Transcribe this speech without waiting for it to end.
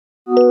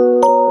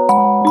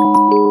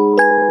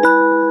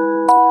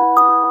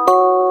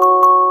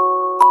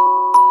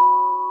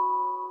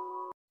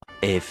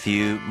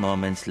few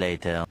moments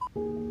later.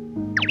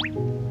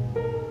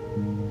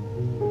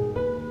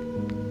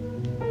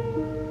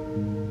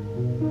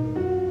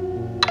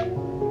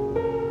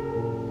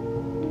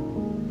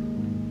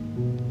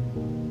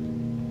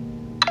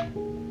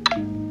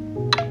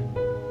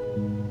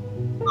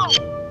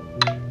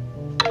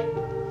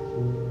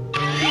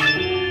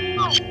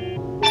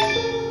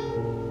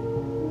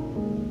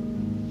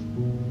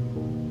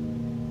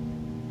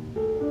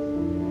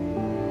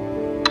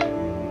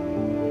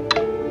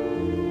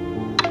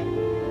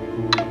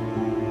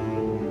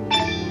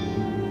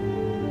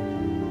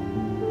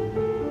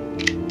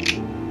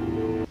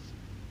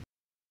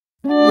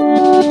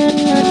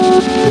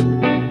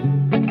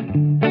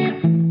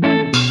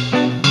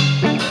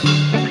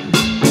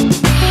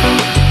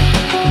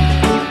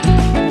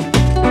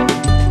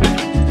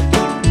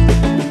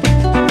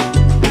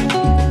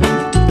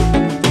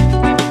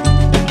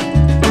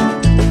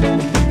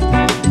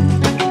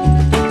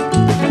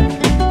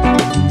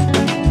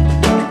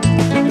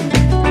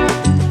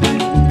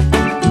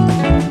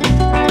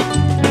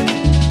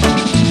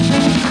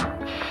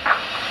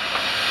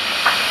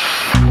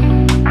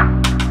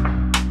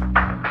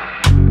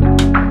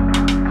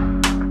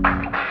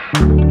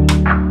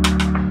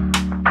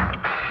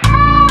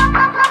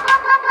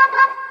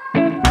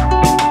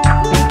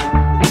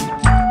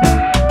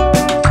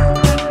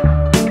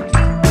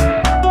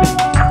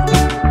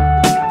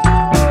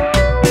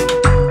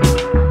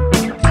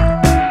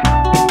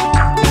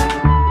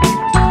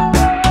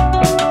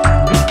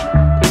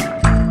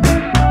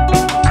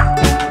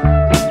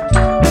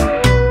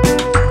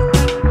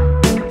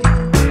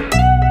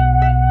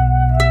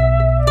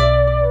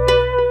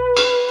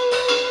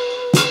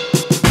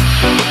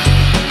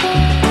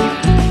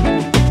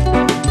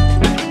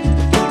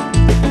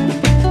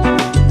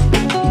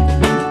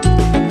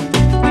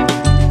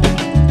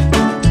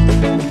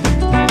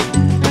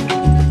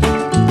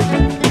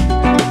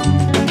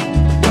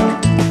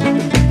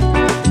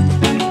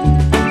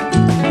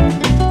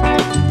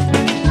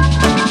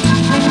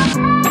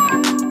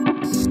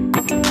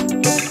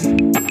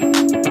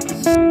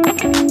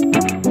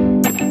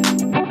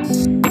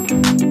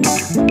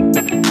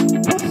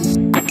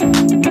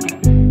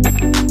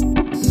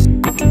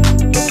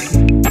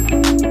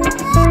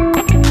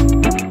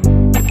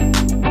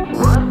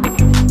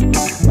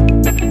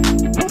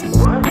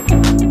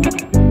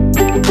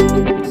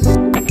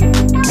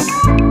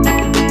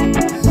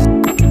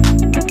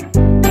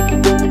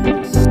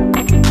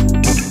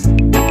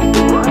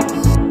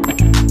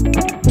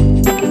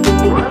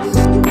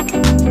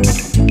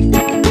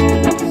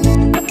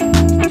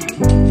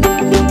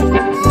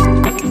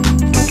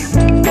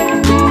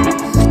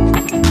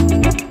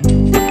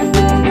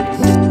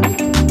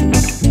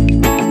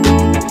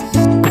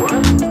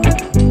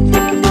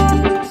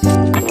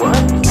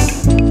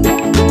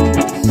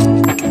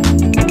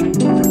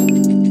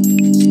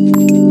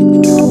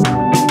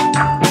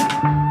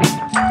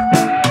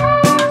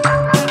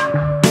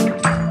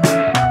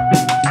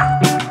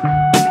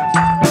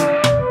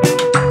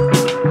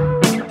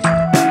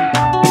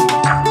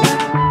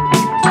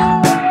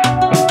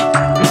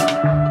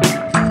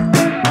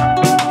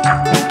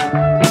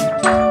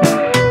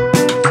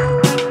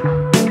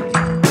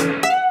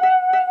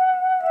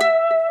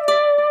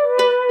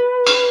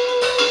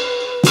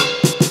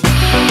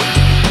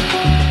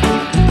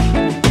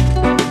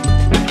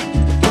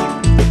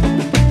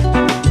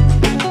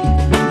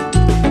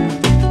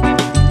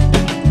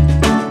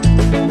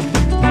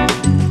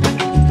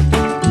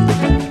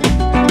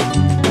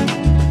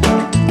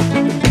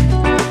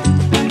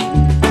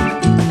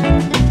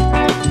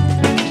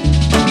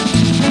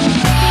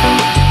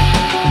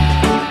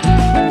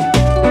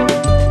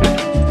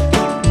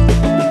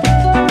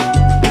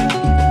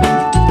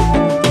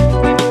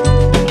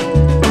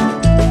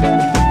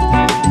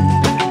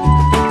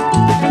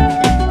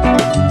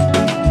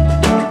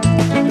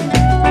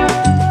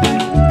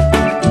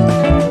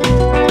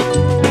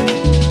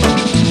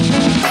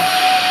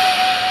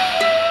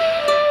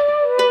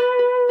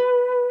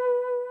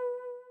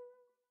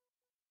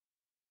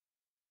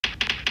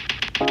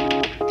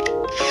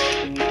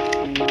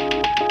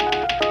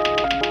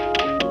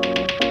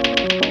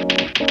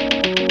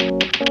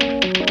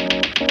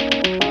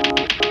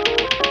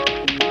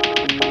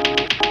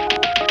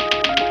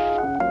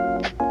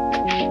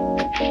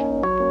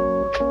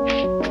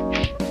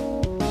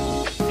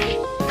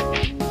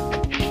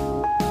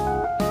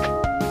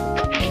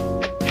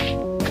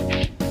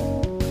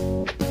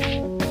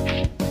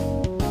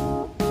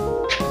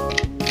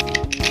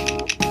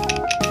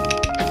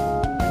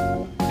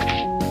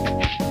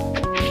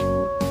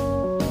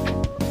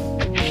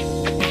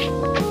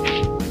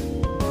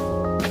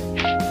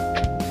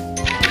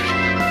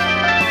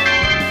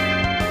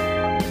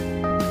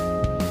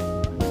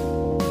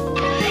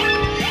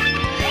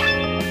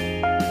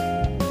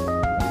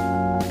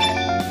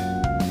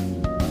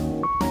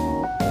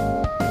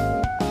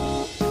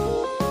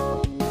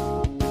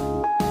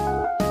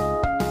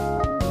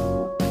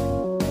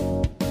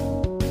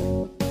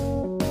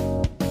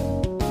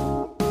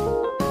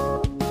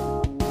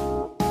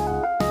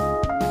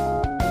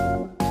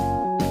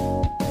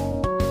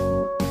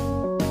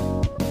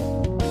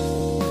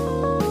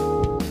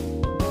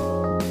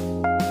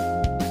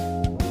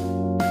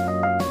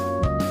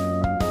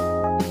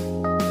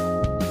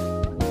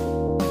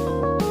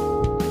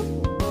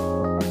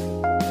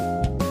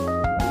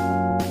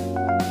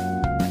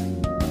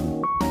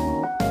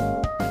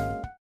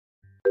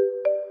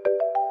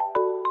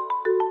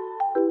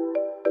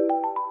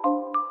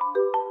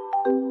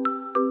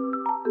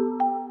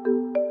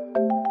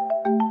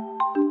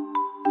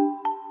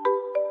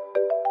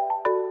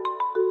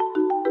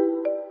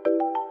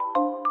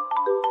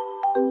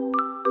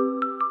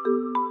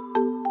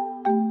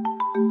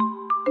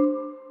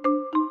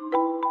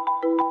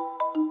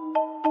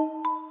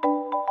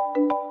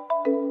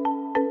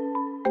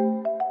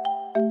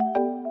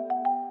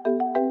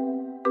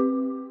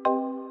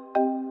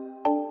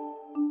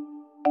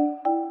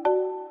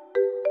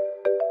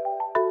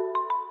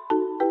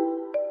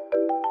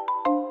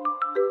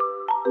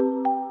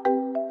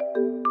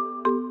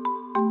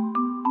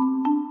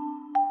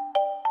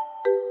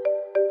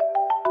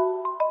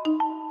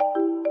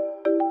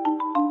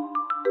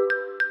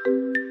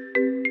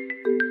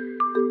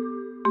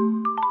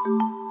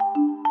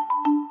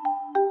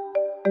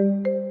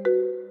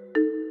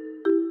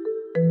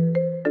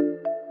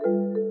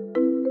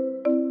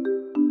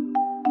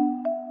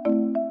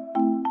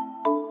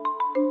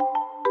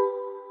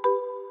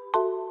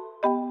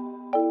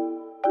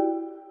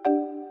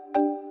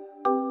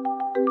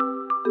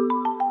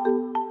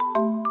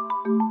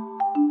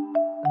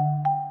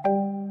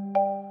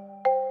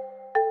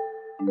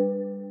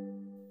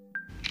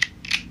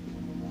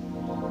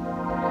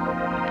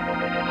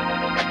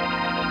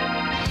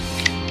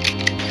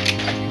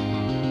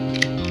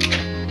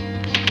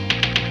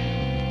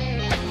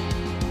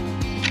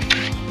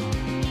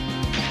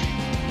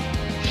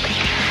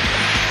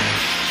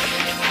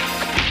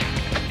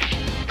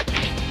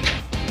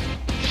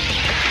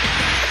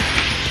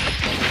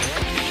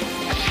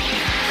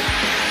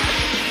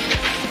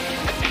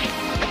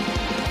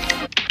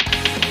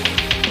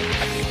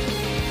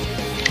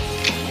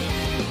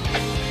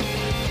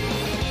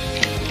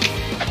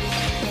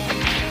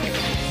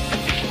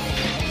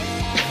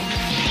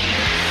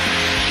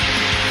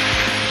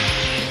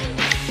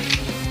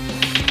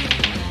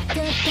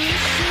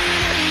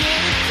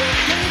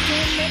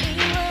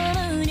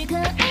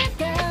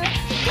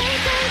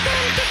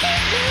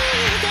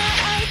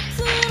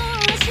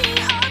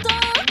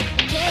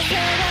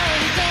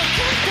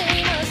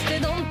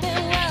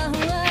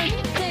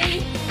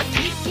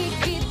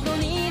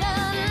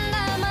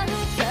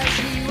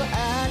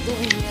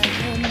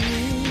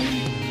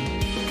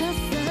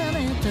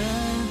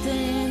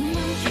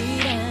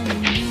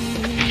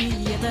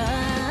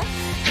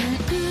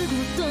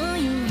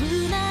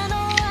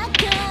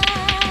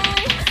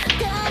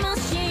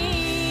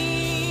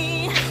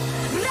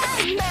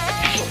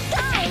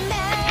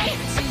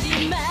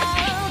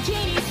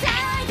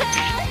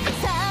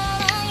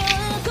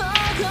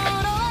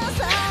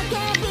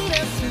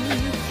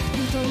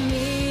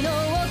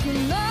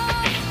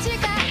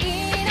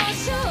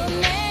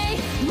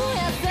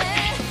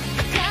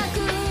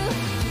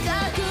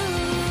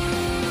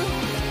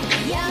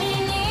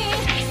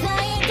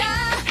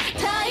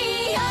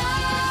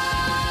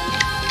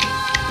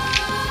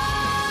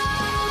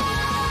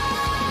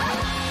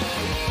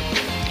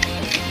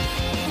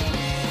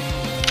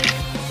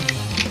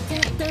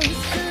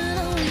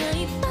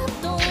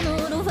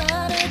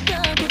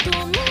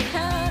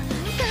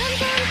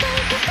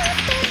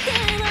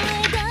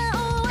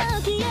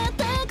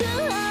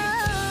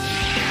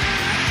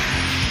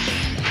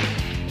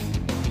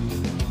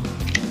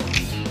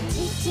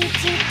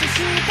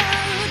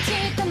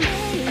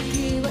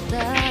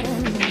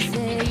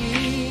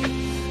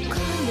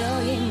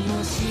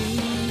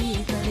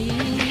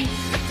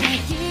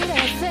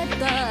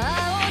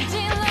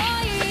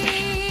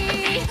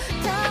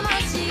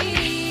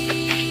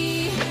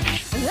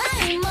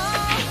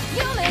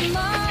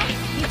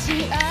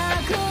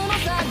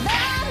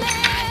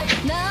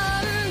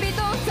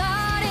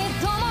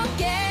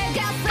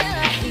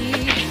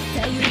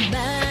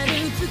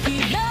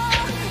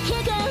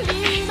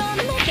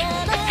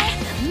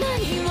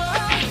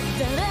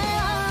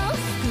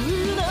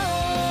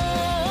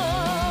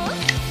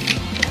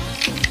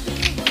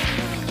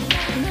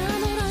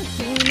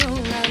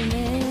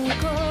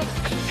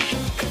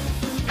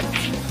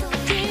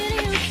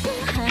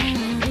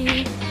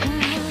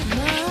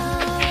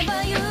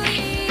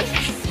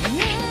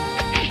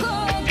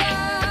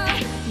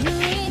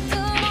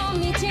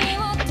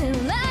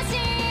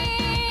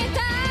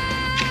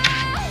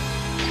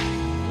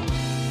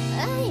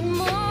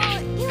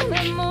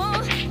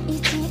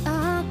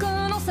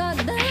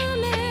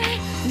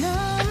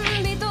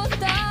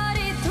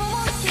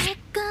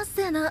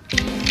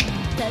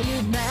 ゆ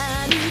な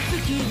る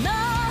月の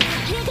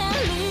光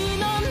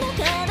の中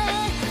で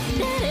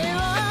誰を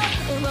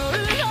思うの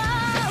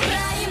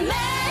雷鳴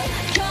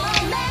共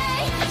鳴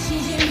詩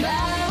人場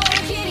を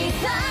切り裂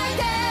い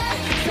て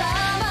さ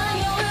ま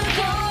よう心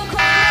は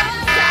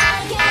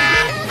叫び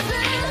出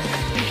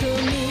す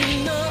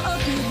瞳の奥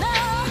の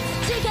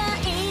誓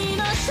いの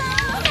少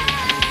年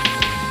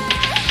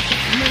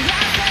目指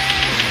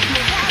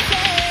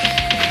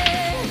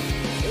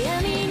せ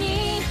闇に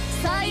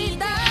咲い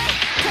た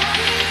太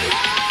陽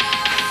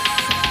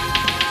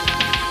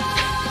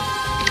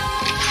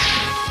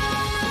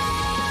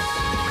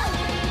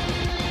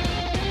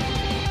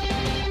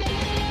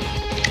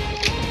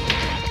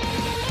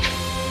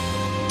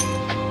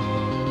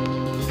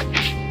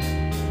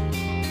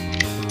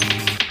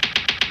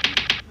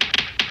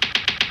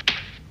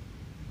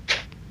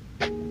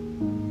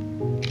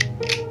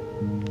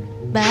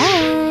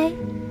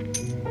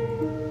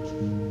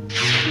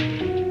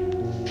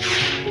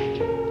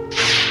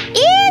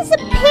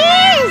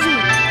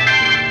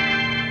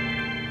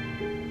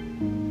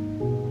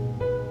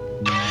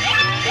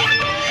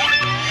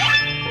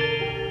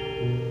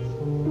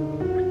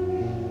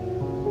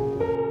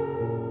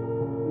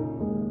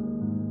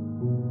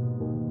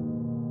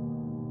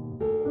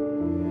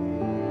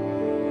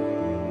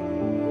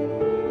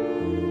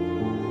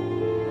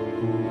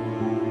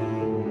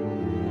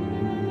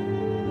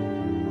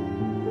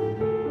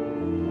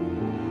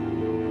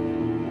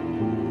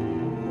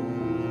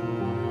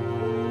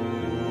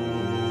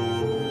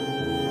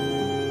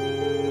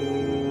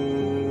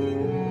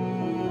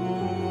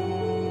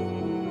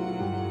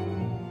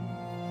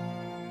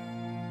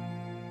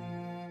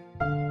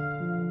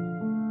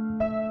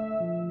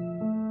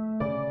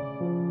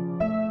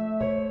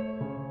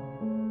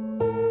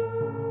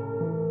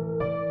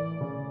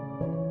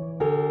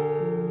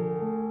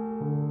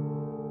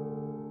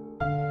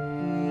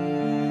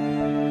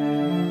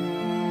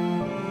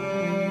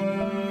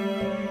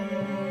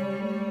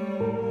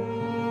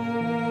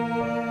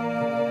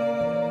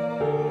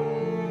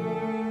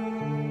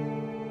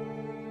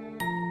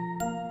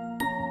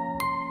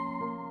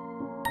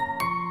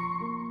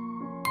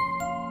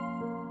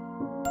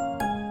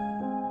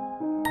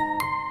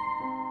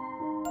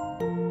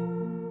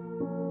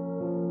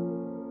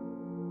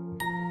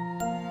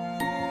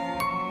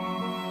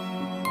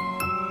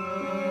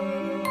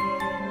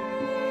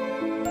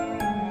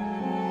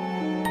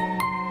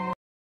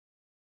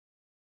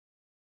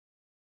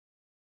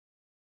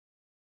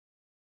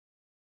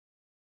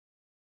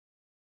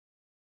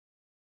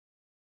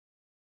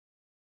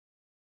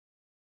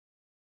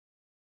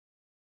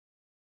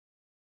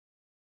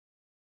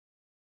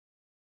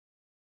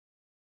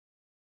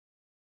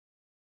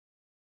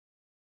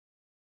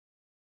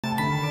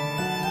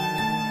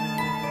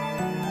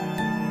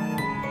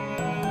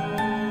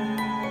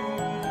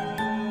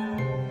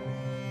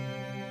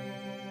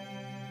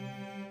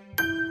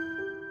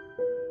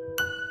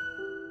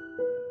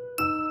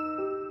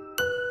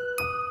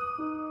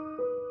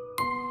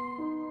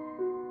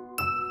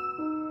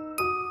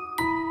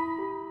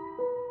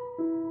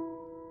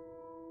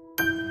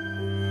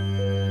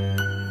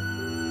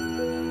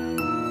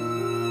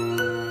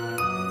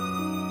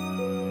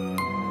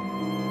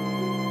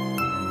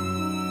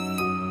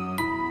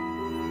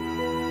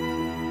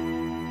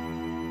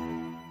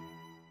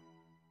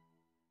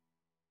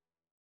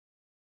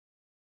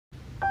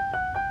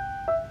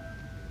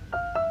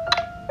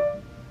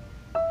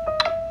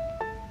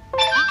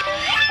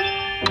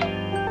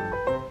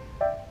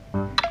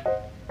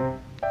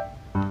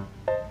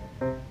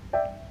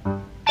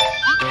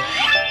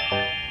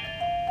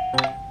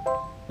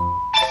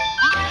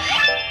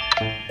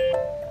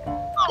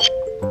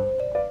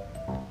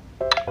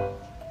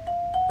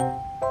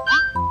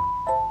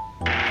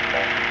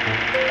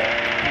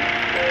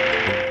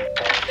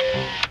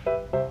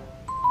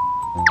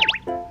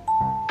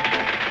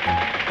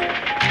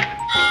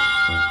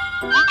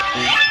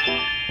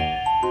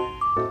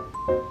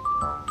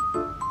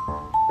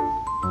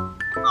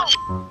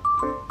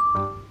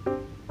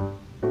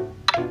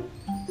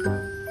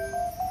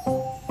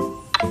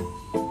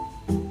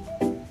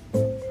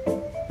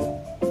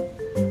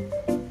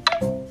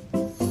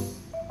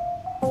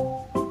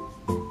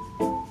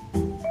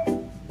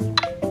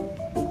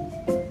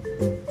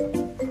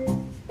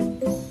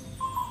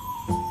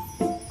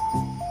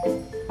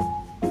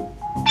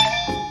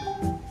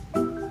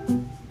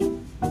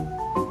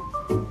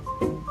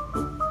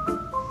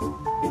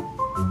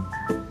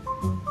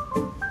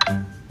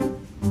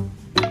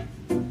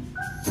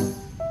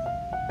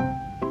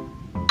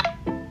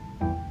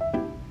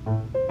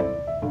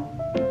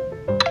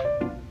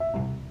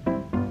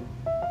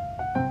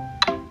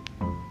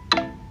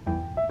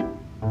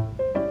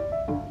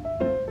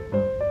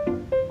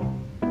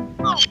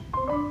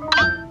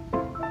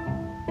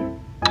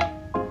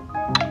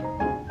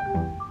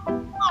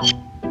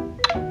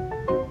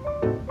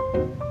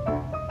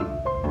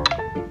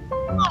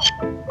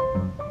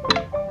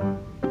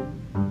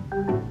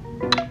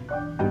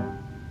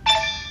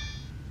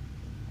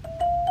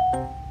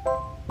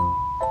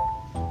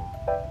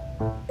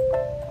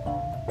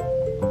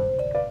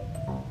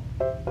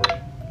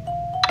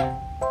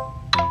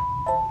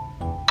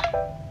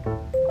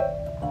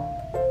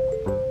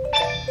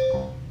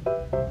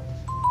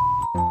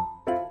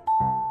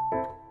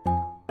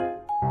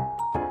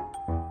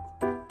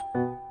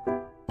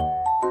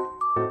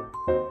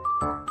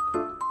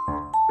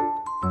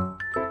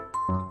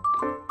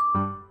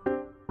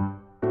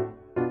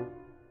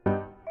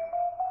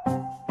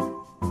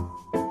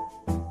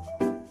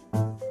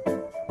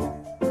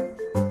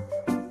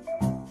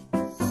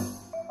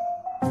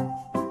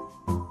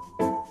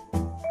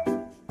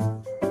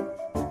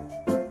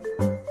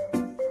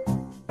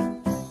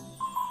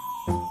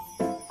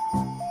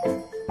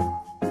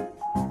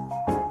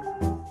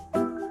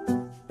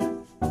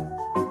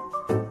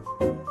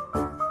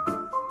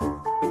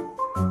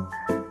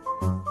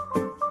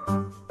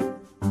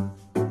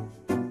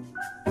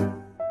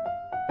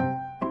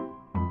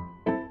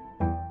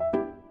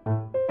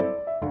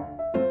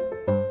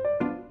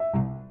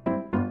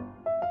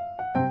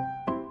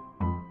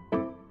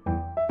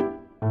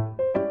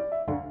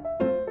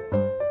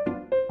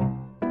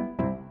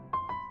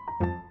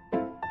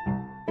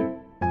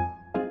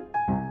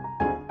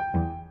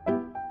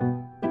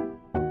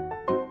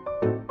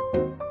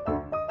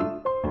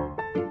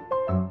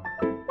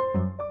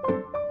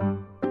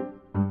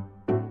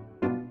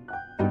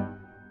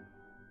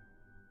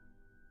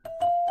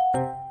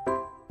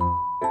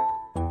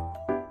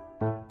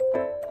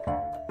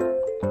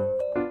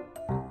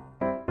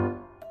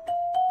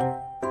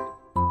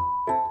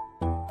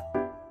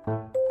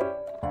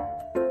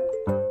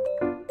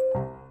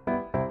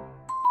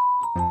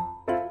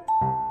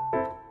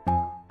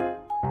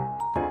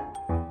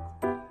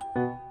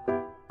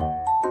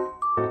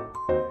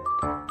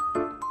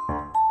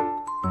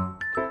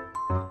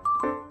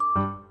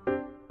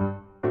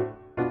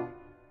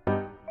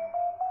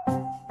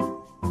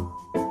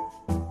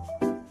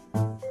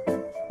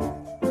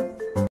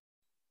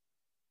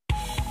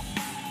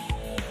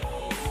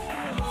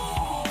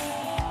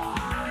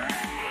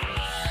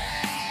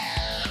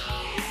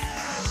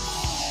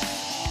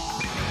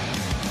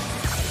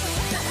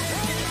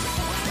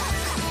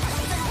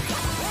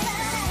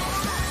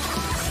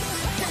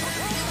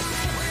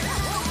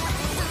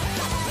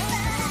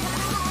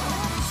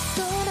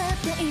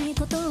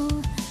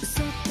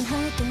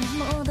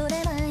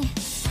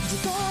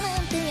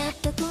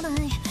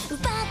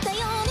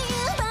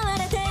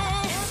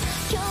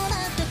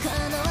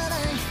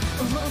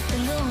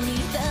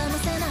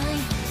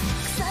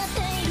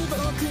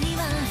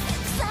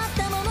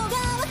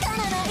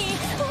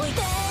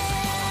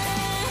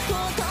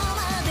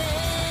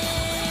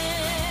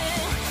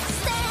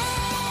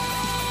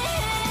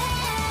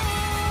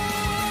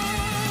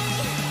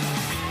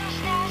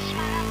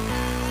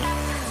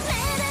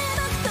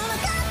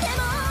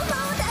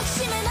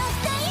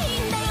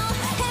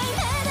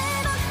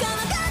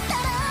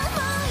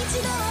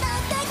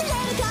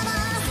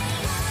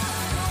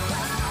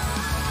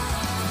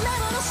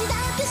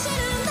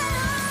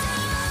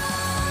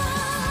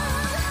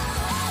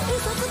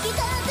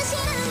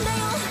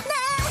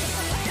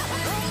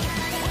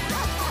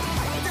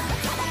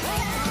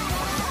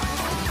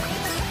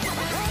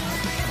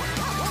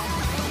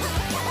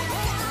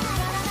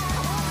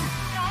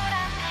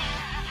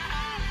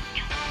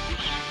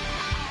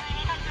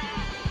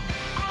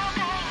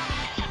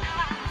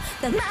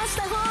騙し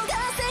た方が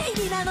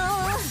正義なの。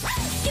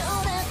今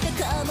日だって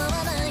構わ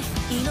ない、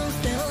祈っ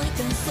ておい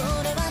てそ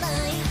れはな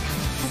い。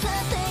飾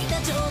ってい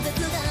た情熱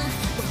が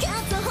ポケッ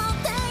ト掘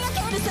って焼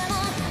けるさま。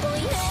おい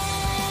ね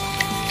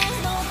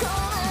どこ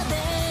まで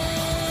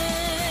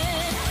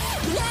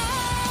ね目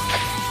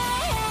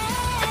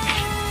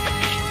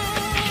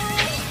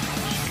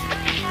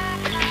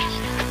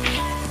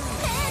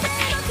で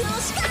幕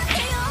を叱って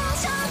よ、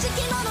正直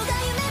者が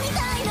夢みた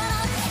いな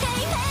ら。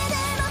Hey 目で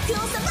幕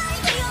をさば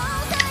いてよ、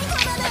最後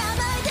まで甘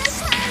えてし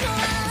まうの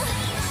は。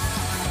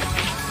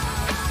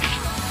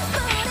も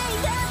う俺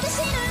だって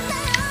死ぬんだ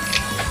よ、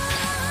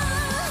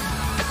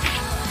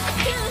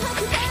空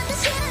白だって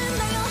死ぬん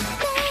だよ。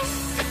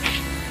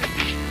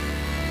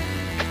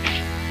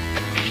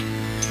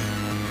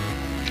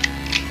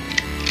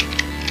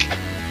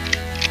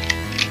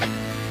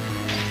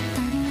足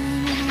りない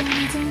ものは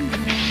全部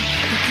陸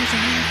上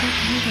国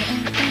であ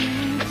ったよ。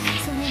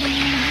それで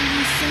も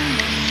済ん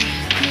だ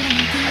クラン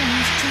クラン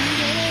しちゃう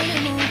よ。で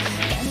も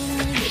足りな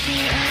い僕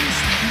を愛し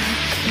たら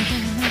見た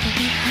目の僕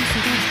はす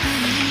ごく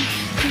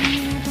君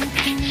は僕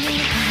と見え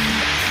るから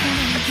誰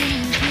も気の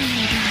受けない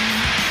で。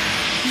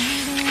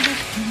まだ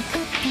僕に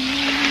勝ったの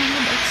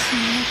抱きし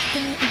めなくて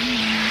い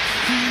いの。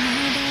ま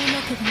だ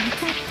僕がな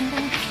かったら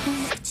も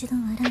う一度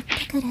笑っ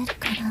てくれる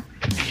かな。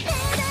目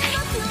で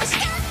僕を叱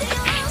ってよ、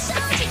正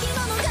直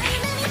者が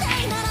夢みた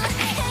いなら。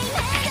Hey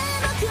目で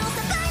僕をさ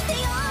ばいて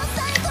よ、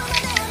最後ま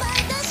で甘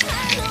えてしま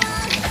うのは。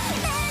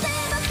目で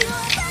僕を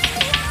与え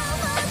てよ、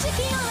もう時期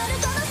終わる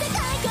この世界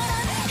から。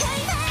Hey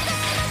目で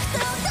僕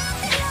と歌っ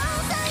てよ、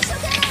最初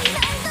からいな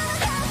いと分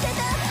かって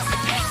た。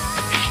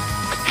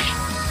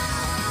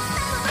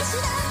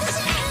幻だって死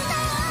ぬんだ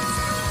よ、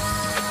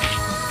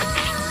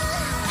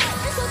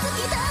嘘つ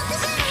きだって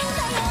死ぬん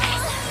だよ、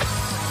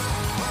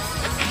も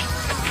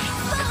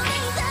う俺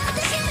だっ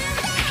て死ぬん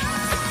だよ、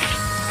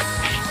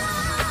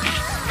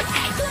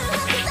空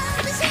白だ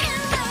って死ぬ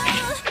んだ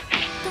よ。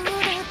どう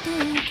だって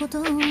いいこと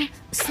を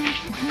嘘って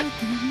吐い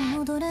ても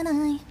戻れない。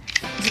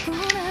時効な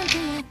んて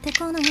やってこ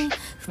ない、奪っ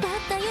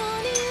たよう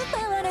に奪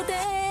われて。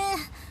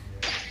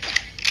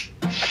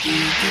傷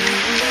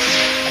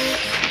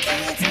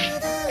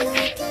だら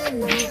け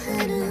の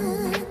春、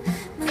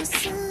麻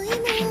酔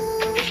も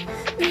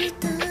打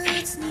た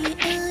ずに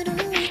歩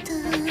いた。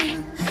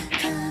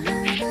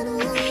体の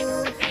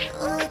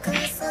奥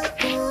底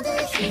で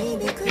響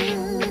く、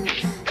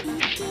生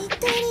き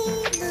てい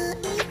ない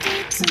と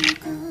つ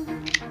く。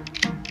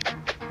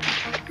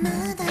ま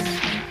だ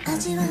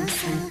味は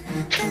さ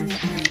噛み終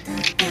えた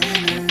あ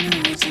の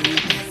文字、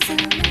さま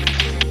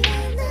きら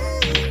な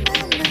いま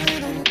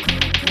まの心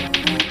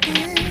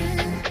で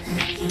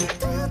一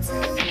つ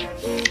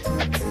一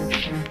つ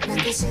な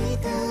くし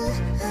た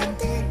果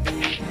てに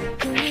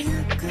ようや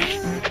く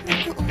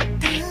残っ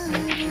たも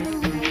の。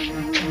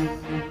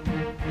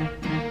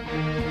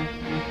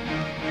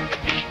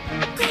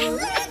これ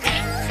が書いた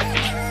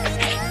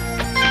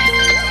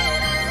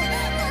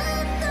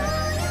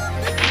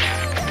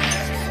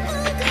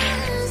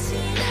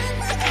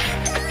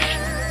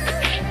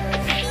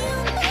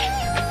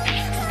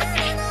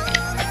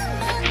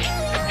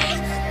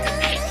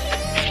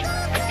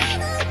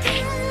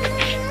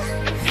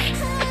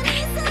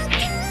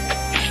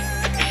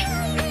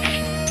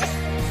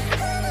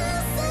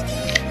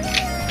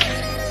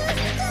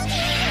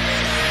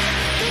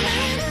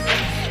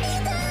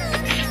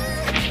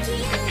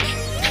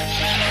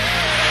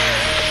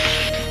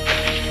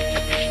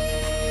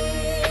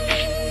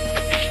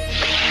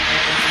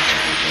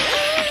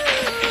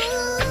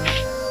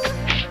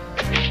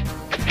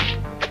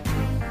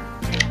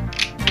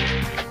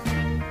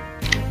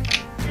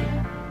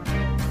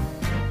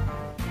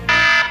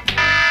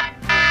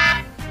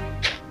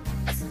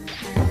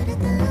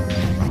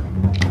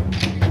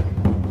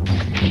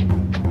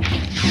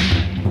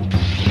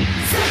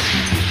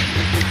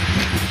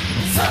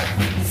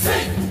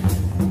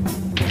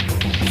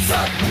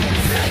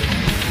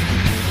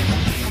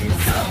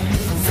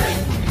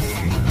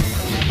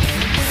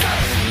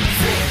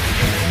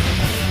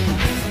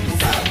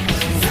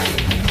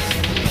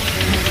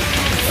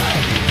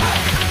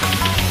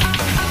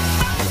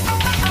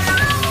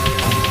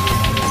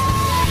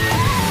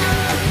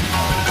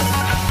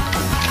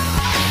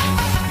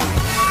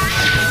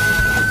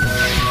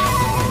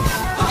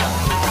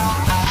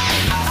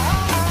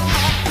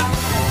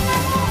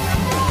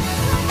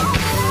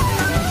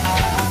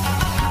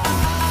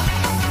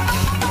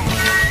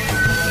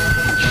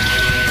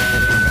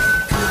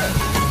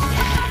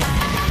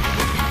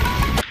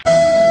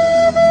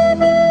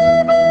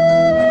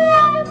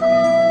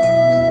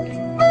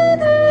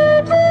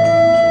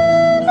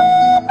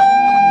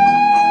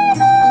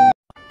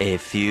A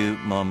few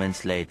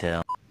moments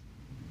later.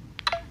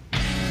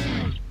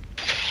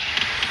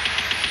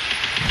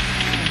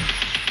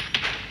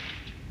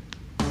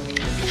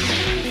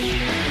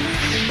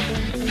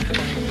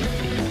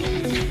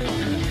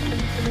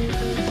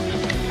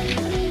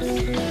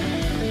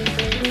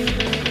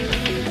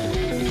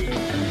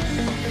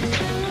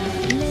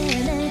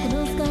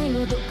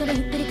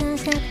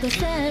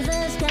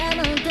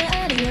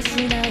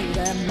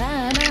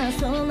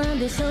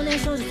 で少年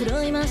少女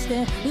揃いまし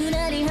てう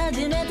なり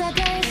始めた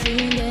快進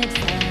撃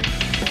さ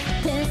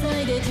天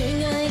才で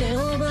人外で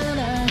横暴な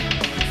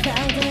最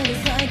低で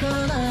最高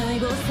なエ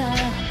ゴさ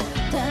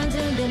単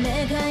純で明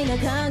快な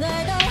考え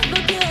が僕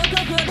を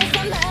ここで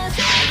冷まし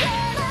てな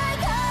い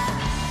か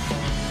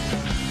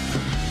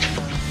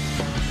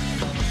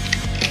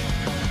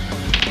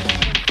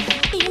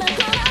今こ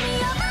の身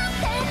をもっ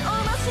て重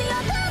し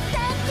を取って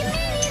君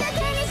にだ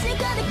けにし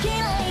かでき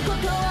ないこ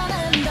とはな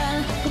んだ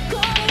ここ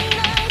にい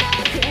ないだ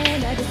け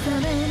慰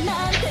めな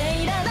んて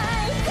いらな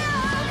いよ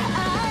あ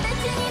れ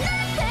地にな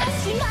って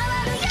しまわ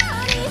ぬよ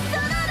うにそ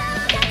の名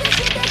を隠し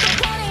てこ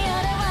こに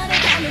現れ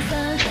たのさ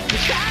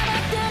収ま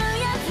ってる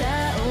やつら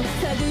を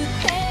探っ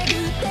てぐ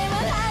って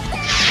笑って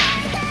泣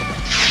いて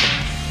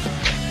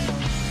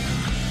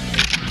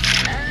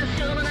ああ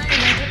しょうもないな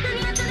絶対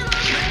にやってでも待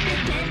って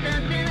手伝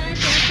ってないち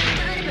ょっと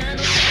誰か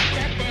の手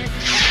伝って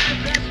ああ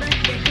バッバ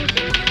して腰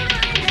もな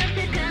いだって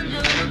感情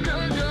も根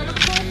性もこ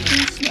って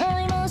しま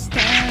いました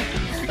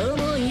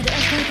思い出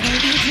した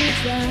恋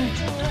実は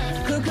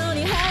ここに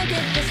入って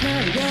ってしま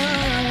うよ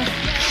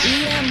い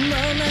らんもん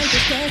なんて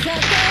捨て去っ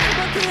て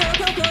僕を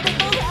ここで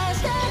焦が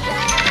して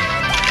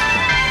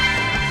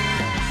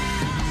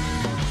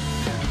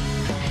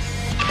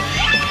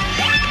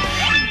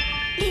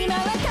今は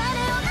彼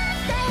を待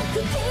って口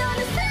を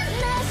盗ん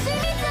だ染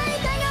みつい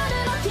た夜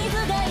の傷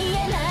が言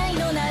えない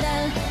のなら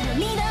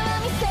涙は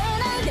見せ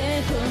ない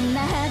でこん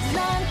なはずな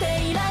んて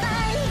いらな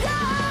いよ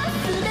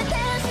全て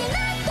失っ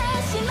て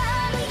しま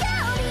うよ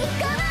うに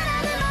変わ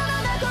らぬも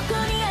のがここ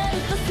にある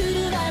とす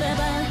るなら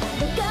ば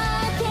どっか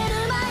開ける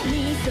前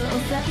にそう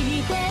さ引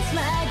いてし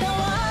まいと思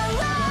う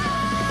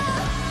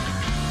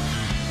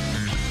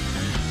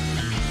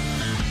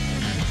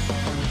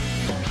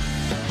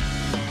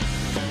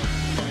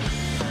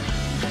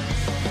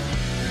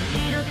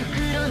白と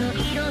黒の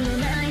色の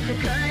ない世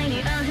界に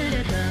溢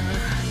れた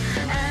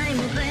愛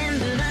も全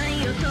部な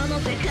いよその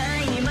世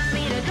界にまみ